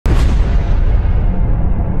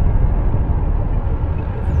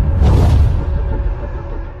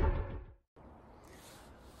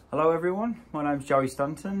Hello everyone, my name's Joey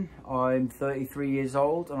Stanton. I'm 33 years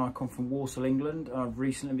old and I come from Walsall, England, and I've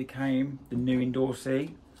recently became the new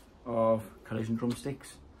endorsee of Collision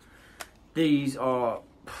Drumsticks. These are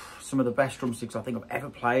some of the best drumsticks I think I've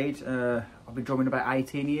ever played. I've been drumming about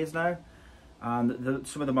 18 years now, and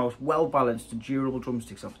some of the most well-balanced and durable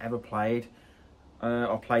drumsticks I've ever played.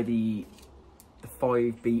 I play the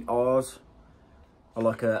 5BRs. I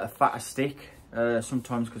like a fatter stick.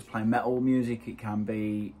 Sometimes because playing metal music it can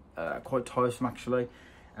be quite tiresome actually,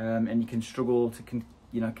 and you can struggle to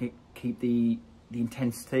keep the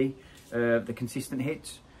intensity, the consistent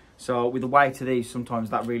hits. So with the weight of these,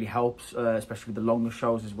 sometimes that really helps, especially with the longer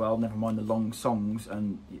shows as well, never mind the long songs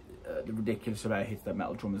and the ridiculous amount of hits that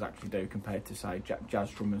metal drummers actually do compared to say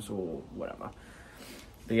jazz drummers or whatever.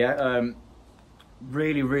 But yeah,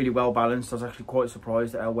 really well balanced. I was actually quite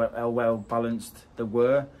surprised at how well balanced they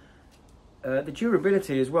were. The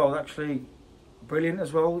durability as well is actually brilliant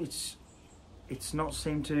as well. It's not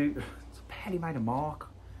seemed to, it's barely made a mark.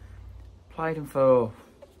 Played them for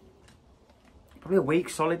probably a week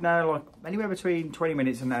solid now, like anywhere between 20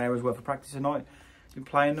 minutes and an hour's worth of practice a night. Been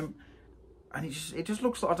playing them, and it just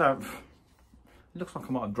looks like it looks like I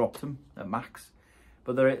might have dropped them at max,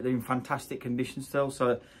 but they're in fantastic condition still.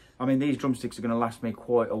 So I mean, these drumsticks are going to last me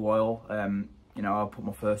quite a while. You know, I'll put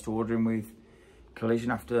my first order in with Collision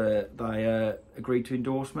after they agreed to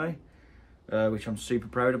endorse me, which I'm super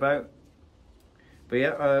proud about. But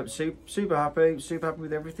yeah, super happy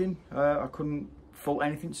with everything. I couldn't fault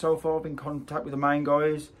anything so far. I've been in contact with the main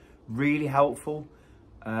guys, really helpful,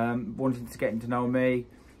 wanting to get to know me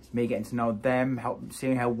getting to know them,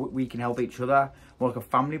 seeing how we can help each other, more like a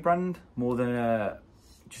family brand more than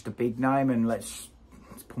just a big name and let's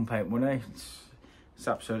pump out money. It's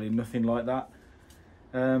absolutely nothing like that.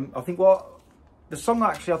 I think the song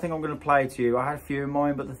actually I think I'm going to play to you, I had a few in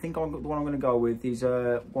mind, but the one I'm going to go with is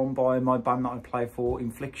one by my band that I play for,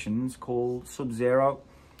 Inflictions, called Sub-Zero.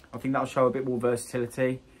 I think that'll show a bit more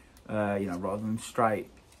versatility, you know, rather than straight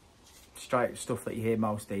stuff that you hear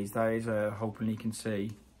most these days. Hoping you can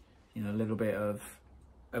see, you know, a little bit of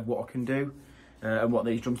what I can do and what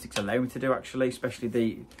these drumsticks allow me to do actually, especially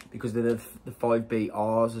because they're the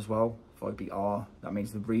 5BRs as well. 5BR, that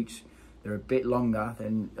means the reach. They're a bit longer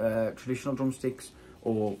than traditional drumsticks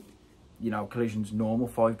or, you know, Collision's normal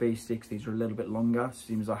 5B sticks. These are a little bit longer.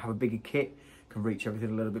 Seems I have a bigger kit, can reach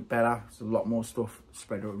everything a little bit better. There's a lot more stuff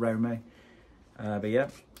spread around me. But yeah,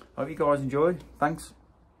 hope you guys enjoy. Thanks.